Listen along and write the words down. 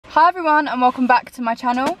Hi everyone and welcome back to my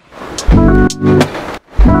channel.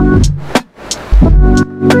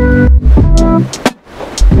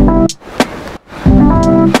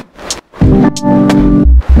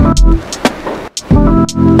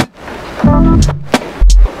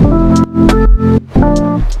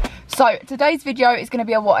 So today's video is going to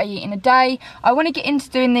be a what I eat in a day. I want to get into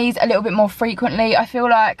doing these a little bit more frequently. I feel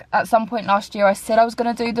like at some point last year I said I was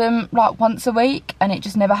going to do them like once a week and it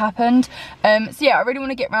just never happened. So yeah, I really want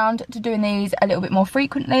to get around to doing these a little bit more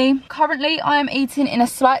frequently. Currently I am eating in a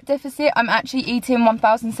slight deficit. I'm actually eating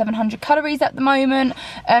 1,700 calories at the moment,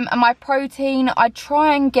 and my protein I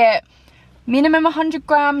try and get minimum 100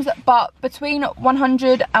 grams, but between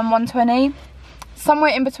 100 and 120.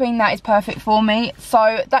 Somewhere in between that is perfect for me.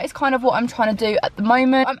 So that is kind of what I'm trying to do at the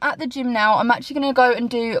moment. I'm at the gym now. I'm actually going to go and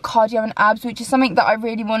do cardio and abs, which is something that I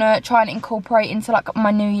really want to try and incorporate into like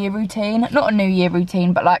my new year routine. Not a new year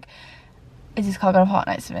routine, but like, is this car going to park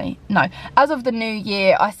next to me? No. As of the new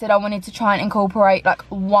year, I said I wanted to try and incorporate like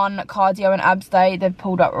one cardio and abs day. They've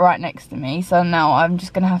pulled up right next to me. So now I'm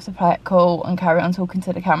just going to have to play it cool and carry on talking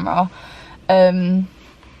to the camera.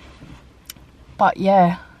 But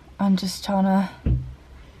yeah, I'm just trying to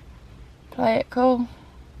play it cool.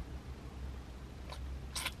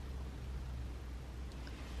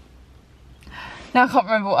 Now I can't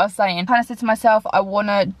remember what I was saying. I kind of said to myself I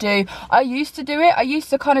used to do it. I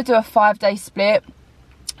used to kind of do a 5-day split,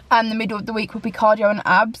 and the middle of the week would be cardio and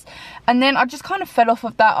abs, and then I just kind of fell off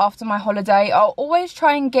of that after my holiday. I'll always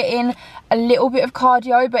try and get in a little bit of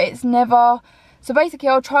cardio, but it's never, so basically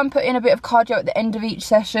I'll try and put in a bit of cardio at the end of each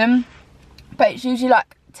session, but it's usually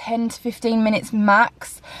like 10 to 15 minutes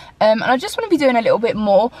max, and I just want to be doing a little bit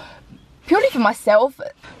more purely for myself.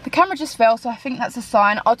 The camera just fell, so I think that's a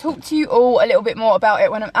sign. I'll talk to you all a little bit more about it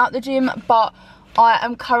when I'm at the gym, but I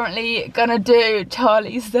am currently gonna do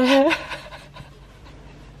Charlie's there.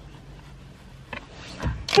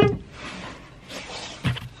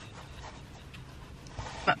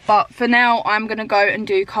 But for now I'm gonna go and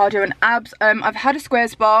do cardio and abs. I've had a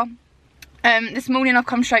squares bar. This morning I've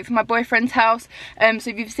come straight from my boyfriend's house, so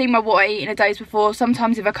if you've seen my what I eat in a days before,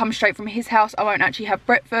 sometimes if I come straight from his house I won't actually have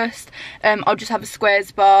breakfast. I'll just have a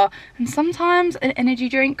squares bar and sometimes an energy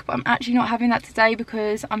drink, but I'm actually not having that today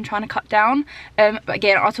because I'm trying to cut down. But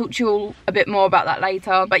again, I'll talk to you all a bit more about that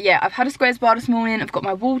later. But yeah, I've had a squares bar this morning, I've got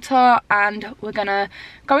my water, and we're gonna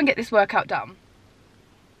go and get this workout done.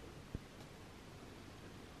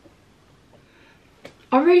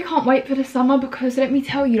 I really can't wait for the summer because let me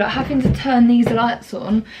tell you, like having to turn these lights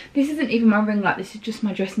on, this isn't even my ring light, this is just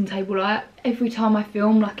my dressing table light. Every time I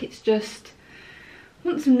film, like it's just, I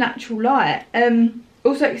want some natural light.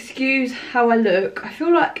 Also, excuse how I look. I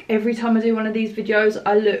feel like every time I do one of these videos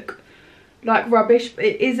I look like rubbish, but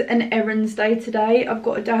it is an errands day today. I've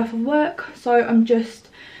got a day off of work, so I'm just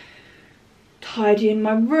tidying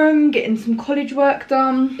my room, getting some college work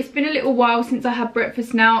done. It's been a little while since I had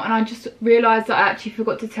breakfast now, and I just realised that I actually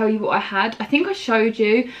forgot to tell you what I had. I think I showed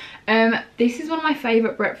you. This is one of my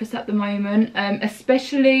favourite breakfasts at the moment,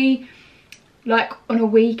 especially like on a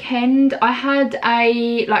weekend. I had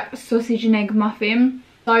a like sausage and egg muffin.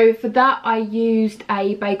 So for that I used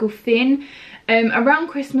a bagel thin. Around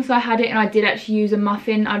Christmas I had it and I did actually use a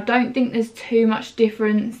muffin. I don't think there's too much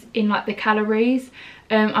difference in like the calories.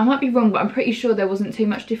 I might be wrong, but I'm pretty sure there wasn't too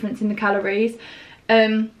much difference in the calories.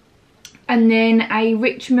 And then a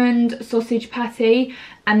Richmond sausage patty,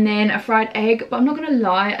 and then a fried egg. But I'm not gonna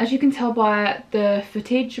lie, as you can tell by the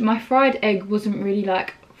footage, my fried egg wasn't really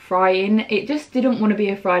like frying. It just didn't want to be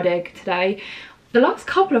a fried egg today. The last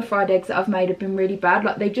couple of fried eggs that I've made have been really bad.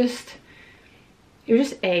 Like it was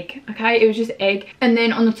just egg, okay? It was just egg. And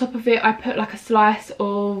then on the top of it I put like a slice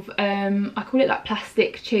of I call it like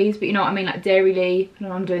plastic cheese, but you know what I mean, like Dairy Lee. I don't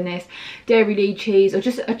know, I'm doing this Dairy Lee cheese, or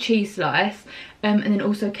just a cheese slice, and then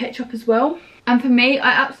also ketchup as well. And for me,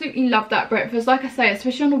 I absolutely love that breakfast, like I say,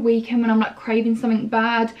 especially on a weekend when I'm like craving something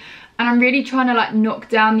bad, and I'm really trying to like knock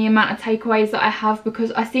down the amount of takeaways that I have,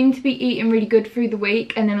 because I seem to be eating really good through the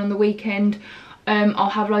week, and then on the weekend I'll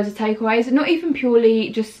have loads of takeaways. Not even purely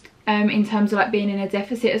just in terms of like being in a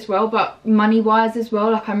deficit as well, but money wise as well.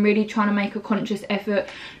 Like I'm really trying to make a conscious effort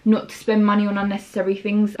not to spend money on unnecessary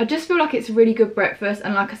things. I just feel like it's a really good breakfast,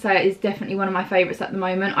 and like I say, it is definitely one of my favourites at the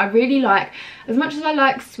moment. I really like, as much as I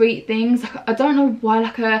like sweet things, like, I don't know why,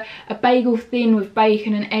 like a bagel thin with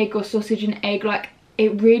bacon and egg, or sausage and egg, like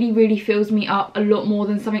it really fills me up a lot more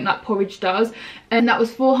than something like porridge does. and that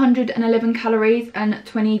was 411 calories and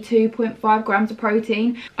 22.5 grams of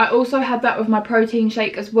protein. I also had that with my protein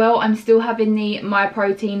shake as well. I'm still having the My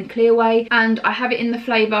Protein Clear Whey, and I have it in the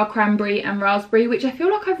flavour cranberry and raspberry, which I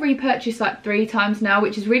feel like I've repurchased like 3 times now,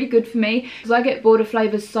 which is really good for me because I get bored of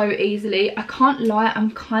flavours so easily. I can't lie,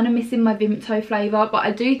 I'm kind of missing my Vimto flavour, but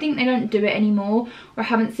I do think they don't do it anymore, or I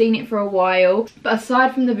haven't seen it for a while. But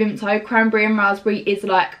aside from the Vimto, cranberry and raspberry is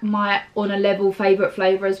like my on a level favourite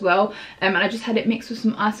flavour as well, and I just had it mixed with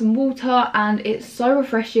some ice and water, and it's so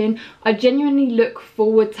refreshing. I genuinely look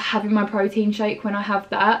forward to having my protein shake when I have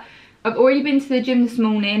that. I've already been to the gym this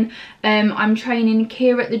morning. I'm training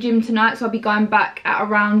Kira at the gym tonight, so I'll be going back at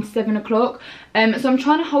around 7 o'clock. So I'm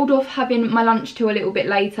trying to hold off having my lunch till a little bit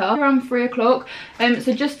later, around 3 o'clock.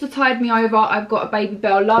 So just to tide me over, I've got a Baby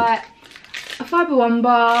Bell Light, a Fibre One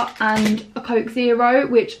bar and a Coke Zero,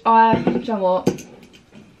 which do you know what?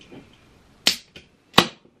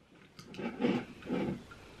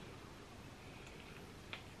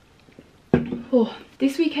 Oh,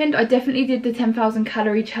 this weekend I definitely did the 10,000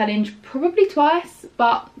 calorie challenge probably twice,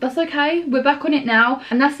 but that's okay, we're back on it now.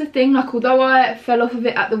 And that's the thing, like although I fell off of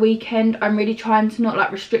it at the weekend, I'm really trying to not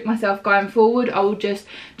like restrict myself going forward. I will just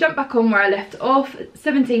jump back on where I left off,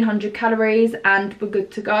 1700 calories, and we're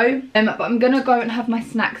good to go. But I'm gonna go and have my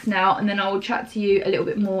snacks now, and then I will chat to you a little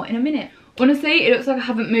bit more in a minute. Honestly, it looks like I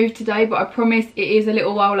haven't moved today, but I promise it is a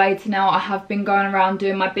little while later now. I have been going around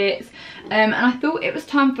doing my bits, and I thought it was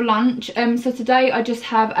time for lunch. So today I just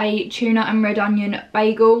have a tuna and red onion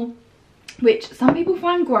bagel, which some people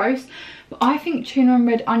find gross, but I think tuna and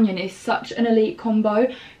red onion is such an elite combo.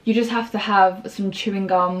 You just have to have some chewing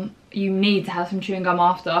gum. You need to have some chewing gum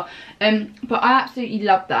after, but I absolutely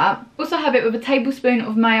love that. Also have it with a tablespoon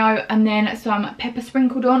of mayo and then some pepper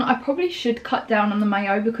sprinkled on. I probably should cut down on the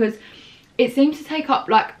mayo because it seems to take up,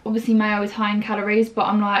 like, obviously mayo is high in calories, but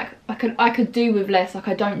I'm like, I could do with less. Like,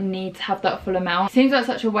 I don't need to have that full amount. It seems like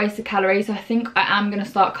such a waste of calories, so I think I am going to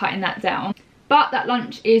start cutting that down. But that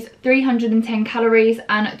lunch is 310 calories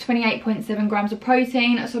and 28.7 grams of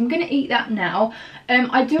protein, so I'm going to eat that now.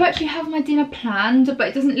 I do actually have my dinner planned, but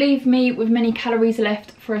it doesn't leave me with many calories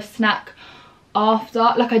left for a snack after.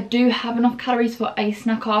 Like, I do have enough calories for a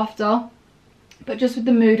snack after, but just with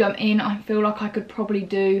the mood I'm in, I feel like I could probably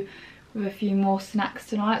do with a few more snacks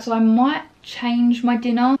tonight, so I might change my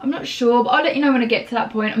dinner. I'm not sure, but I'll let you know when I get to that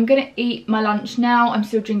point. I'm gonna eat my lunch now. I'm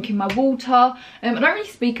still drinking my water. I don't really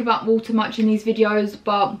speak about water much in these videos,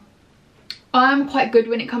 but I'm quite good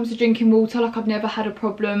when it comes to drinking water. Like, I've never had a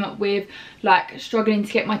problem with like struggling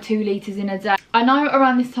to get my 2 litres in a day. I know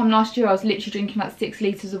around this time last year I was literally drinking like 6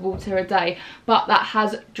 litres of water a day, but that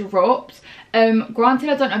has dropped. Granted,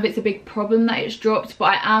 I don't know if it's a big problem that it's dropped, but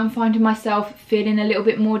I am finding myself feeling a little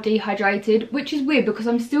bit more dehydrated, which is weird because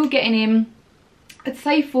I'm still getting in, I'd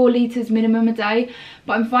say 4 litres minimum a day,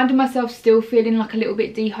 but I'm finding myself still feeling like a little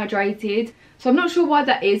bit dehydrated. So I'm not sure why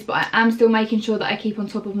that is, but I am still making sure that I keep on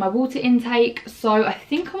top of my water intake. So I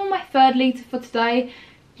think I'm on my 3rd litre for today.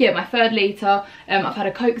 Yeah, my 3rd litre. I've had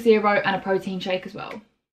a Coke Zero and a protein shake as well.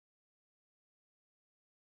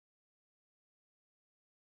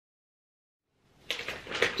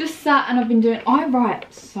 Just sat and I've been doing, I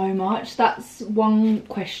write so much. That's one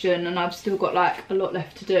question, and I've still got like a lot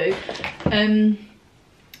left to do.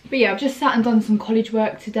 But yeah, I've just sat and done some college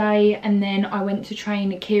work today, and then I went to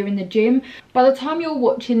train Kira in the gym. By the time you're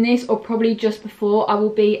watching this, or probably just before, I will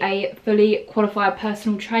be a fully qualified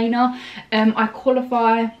personal trainer. I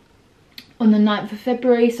qualify on the 9th of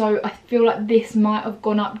February, so I feel like this might have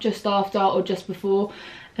gone up just after or just before.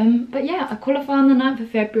 But yeah, I qualify on the 9th of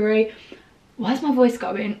February. Where's my voice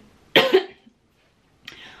going?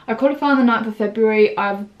 I qualify on the 9th of February.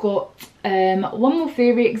 I've got one more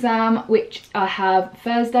theory exam, which I have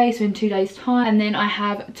Thursday, so in 2 days time, and then I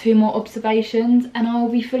have 2 more observations and I'll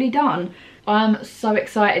be fully done. I'm so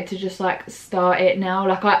excited to just like start it now.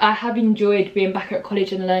 Like, I have enjoyed being back at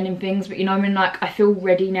college and learning things, but you know, I mean, like, I feel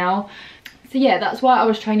ready now. So yeah, that's why I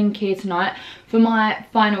was training Kia tonight. For my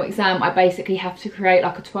final exam, I basically have to create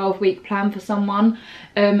like a 12-week plan for someone,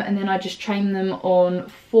 and then I just train them on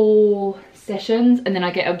 4 sessions, and then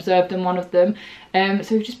I get observed in one of them.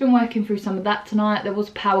 So we've just been working through some of that tonight. There was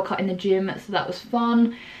a power cut in the gym, so that was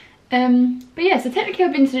fun. But yeah, so technically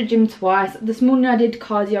I've been to the gym twice. This morning I did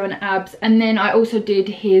cardio and abs, and then I also did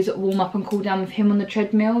his warm up and cool down with him on the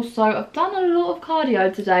treadmill. So I've done a lot of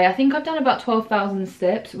cardio today. I think I've done about 12,000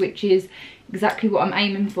 steps, which is exactly what I'm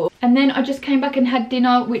aiming for. And then I just came back and had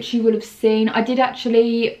dinner, which you would have seen. I did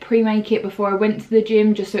actually pre-make it before I went to the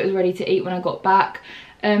gym, just so it was ready to eat when I got back.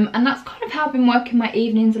 and that's kind of how I've been working my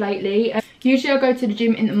evenings lately. Usually I go to the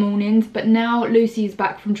gym in the mornings, but now Lucy's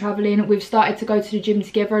back from travelling, we've started to go to the gym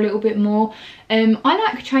together a little bit more. I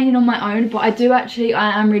like training on my own, but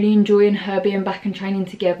I am really enjoying her being back and training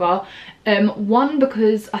together. One,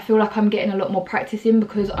 because I feel like I'm getting a lot more practice in,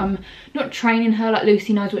 because I'm not training her, like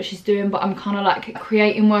Lucy knows what she's doing, but I'm kind of like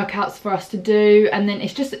creating workouts for us to do, and then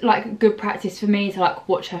it's just like good practice for me to like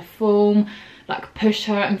watch her form, like push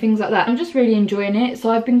her and things like that. I'm just really enjoying it. So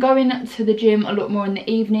I've been going to the gym a lot more in the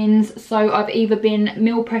evenings. So I've either been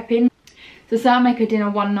meal prepping, so say I make a dinner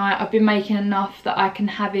one night, I've been making enough that I can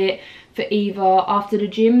have it for either after the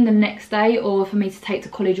gym the next day or for me to take to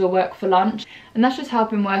college or work for lunch. And that's just how I've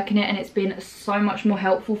been working it, and it's been so much more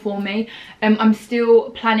helpful for me. I'm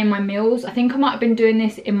still planning my meals. I think I might have been doing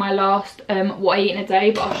this in my last what I eat in a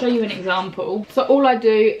day, but I'll show you an example. So all I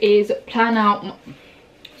do is plan out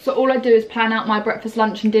my breakfast,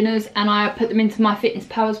 lunch and dinners, and I put them into my Fitness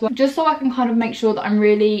Pal as well, just so I can kind of make sure that I'm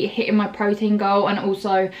really hitting my protein goal and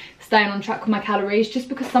also staying on track with my calories. Just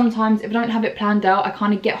because sometimes if I don't have it planned out, I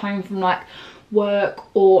kind of get home from like work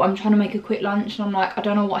or I'm trying to make a quick lunch and I'm like, I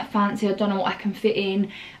don't know what I fancy, I don't know what I can fit in,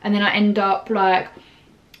 and then I end up like,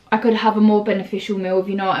 I could have a more beneficial meal, if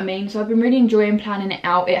you know what I mean. So I've been really enjoying planning it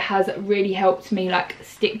out. It has really helped me like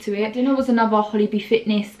stick to it. Dinner was another Holly Bee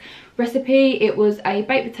Fitness recipe. It was a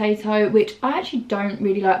baked potato, which I actually don't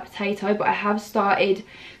really like potato, but I have started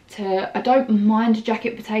to, I don't mind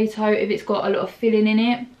jacket potato if it's got a lot of filling in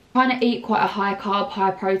it. I'm trying to eat quite a high carb,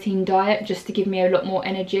 high protein diet just to give me a lot more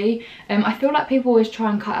energy. I feel like people always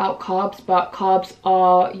try and cut out carbs, but carbs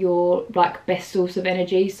are your like best source of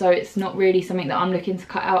energy, so it's not really something that I'm looking to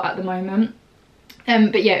cut out at the moment.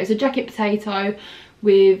 But yeah, it was a jacket potato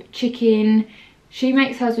with chicken. She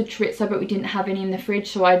makes hers with chorizo, but we didn't have any in the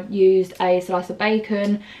fridge, so I used a slice of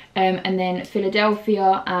bacon and then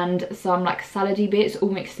Philadelphia and some like salady bits all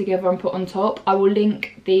mixed together and put on top. I will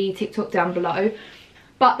link the TikTok down below.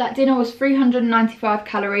 But that dinner was 395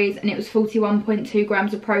 calories and it was 41.2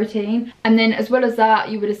 grams of protein. And then as well as that,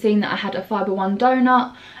 you would have seen that I had a Fibre One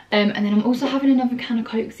donut. And then I'm also having another can of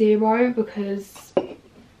Coke Zero because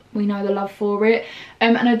we know the love for it.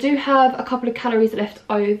 And I do have a couple of calories left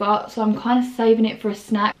over, so I'm kind of saving it for a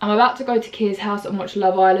snack. I'm about to go to Kia's house and watch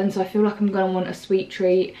Love Island, so I feel like I'm going to want a sweet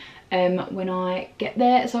treat when I get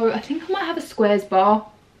there. So I think I might have a Squares bar.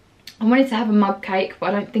 I wanted to have a mug cake, but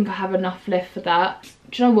I don't think I have enough left for that.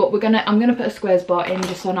 Do you know what, I'm gonna put a Squares bar in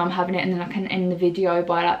just so I know I'm having it, and then I can end the video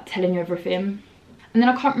by like telling you everything. And then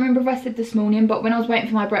I can't remember if I said this morning, but when I was waiting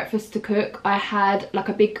for my breakfast to cook, I had like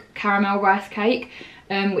a big caramel rice cake,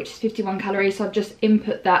 which is 51 calories, so I've just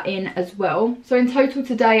input that in as well. So in total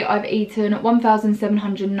today I've eaten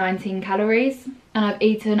 1,719 calories and I've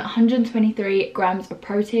eaten 123 grams of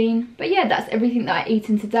protein. But yeah, that's everything that I've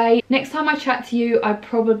eaten today. Next time I chat to you, I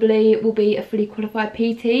probably will be a fully qualified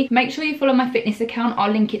PT. Make sure you follow my fitness account,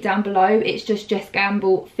 I'll link it down below. It's just Jess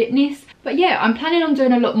Gambell Fitness. But yeah, I'm planning on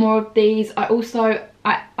doing a lot more of these. I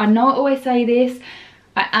know I always say this,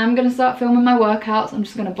 I am going to start filming my workouts. I'm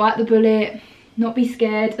just going to bite the bullet, not be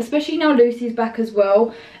scared, especially now Lucy's back as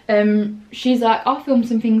well. She's like, I'll film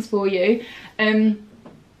some things for you.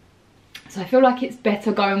 So I feel like it's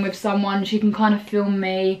better going with someone. She can kind of film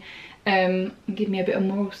me and give me a bit of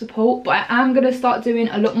moral support. But I am going to start doing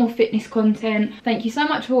a lot more fitness content. Thank you so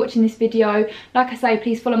much for watching this video. Like I say,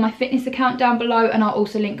 please follow my fitness account down below, and I'll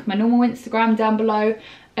also link my normal Instagram down below.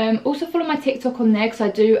 Also follow my TikTok on there, because I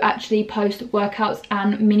do actually post workouts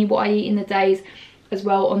and mini what I eat in the days as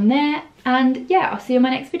well on there. And yeah, I'll see you in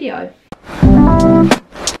my next video.